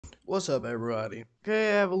What's up, everybody?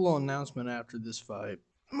 Okay, I have a little announcement after this fight.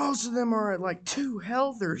 Most of them are at like 2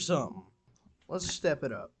 health or something. Let's step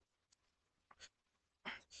it up.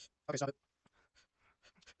 Okay, stop it.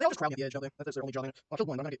 They all just crowd me at the edge, don't they? That's their only job. I'll kill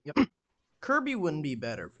one, but I'm not getting. Yep. Kirby wouldn't be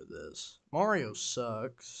better for this. Mario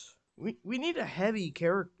sucks. We need a heavy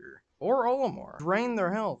character. Or Olimar. Drain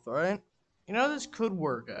their health, right? You know, this could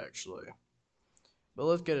work, actually. But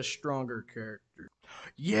let's get a stronger character.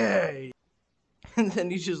 Yay! And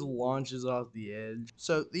then he just launches off the edge.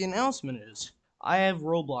 So the announcement is, I have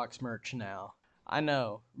Roblox merch now. I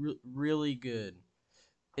know, really good.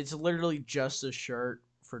 It's literally just a shirt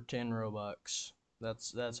for 10 Robux.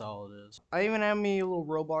 That's all it is. I even have me a little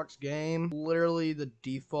Roblox game, literally the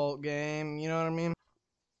default game. You know what I mean?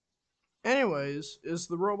 Anyways, is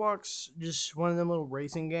the Roblox just one of them little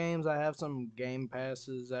racing games? I have some game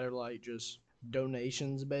passes that are like just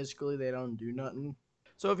donations. Basically, they don't do nothing.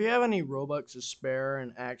 So if you have any Robux to spare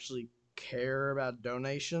and actually care about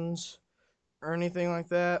donations or anything like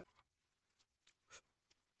that,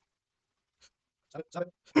 stop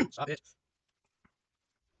it, stop it,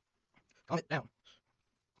 calm it down.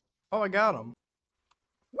 Oh, I got him.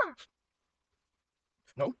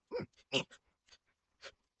 No,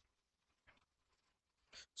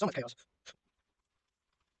 so much chaos.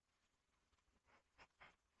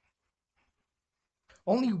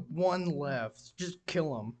 Only one left. Just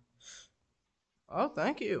kill him. Oh,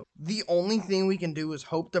 thank you. The only thing we can do is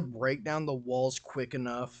hope to break down the walls quick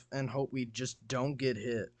enough and hope we just don't get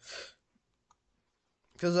hit.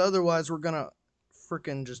 Because otherwise, we're gonna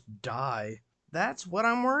freaking just die. That's what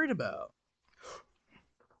I'm worried about.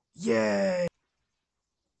 Yay!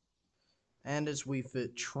 And it's Wii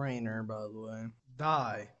Fit Trainer, by the way.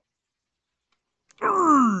 Die.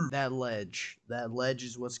 That ledge. That ledge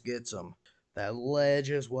is what gets them. That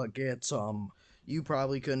ledge is what gets them. You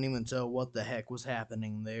probably couldn't even tell what the heck was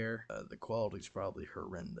happening there. The quality's probably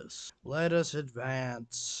horrendous. Let us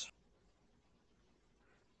advance.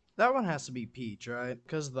 That one has to be Peach, right?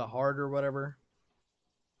 Because of the heart or whatever.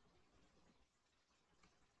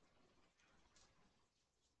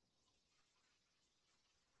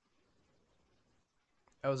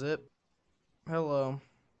 That was it. Hello.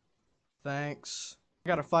 Thanks. I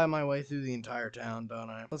gotta fight my way through the entire town, don't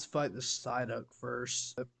I? Let's fight the Psyduck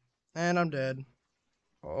first. And I'm dead.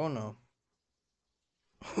 Oh no.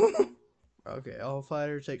 Okay, all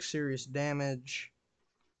fighters take serious damage.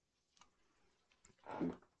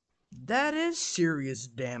 That is serious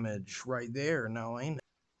damage right there, now ain't it?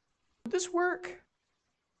 Would this work?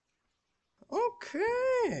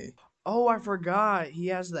 Okay. Oh, I forgot. He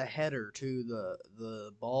has the header too,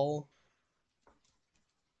 the ball.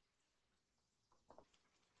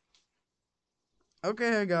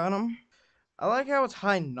 Okay, I got him. I like how it's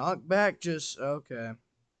high knockback, just okay.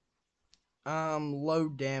 Low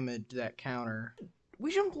damage that counter.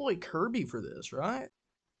 We should employ Kirby for this, right?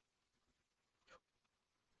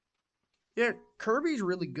 Yeah, Kirby's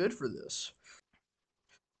really good for this.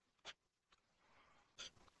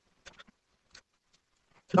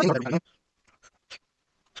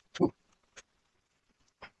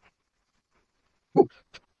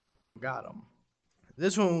 Got him.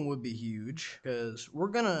 This one would be huge because we're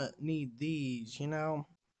gonna need these, you know.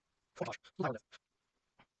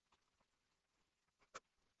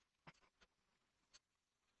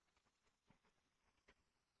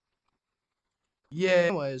 Yeah.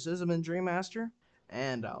 Anyways, this has been DreamMaster,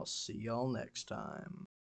 and I'll see y'all next time.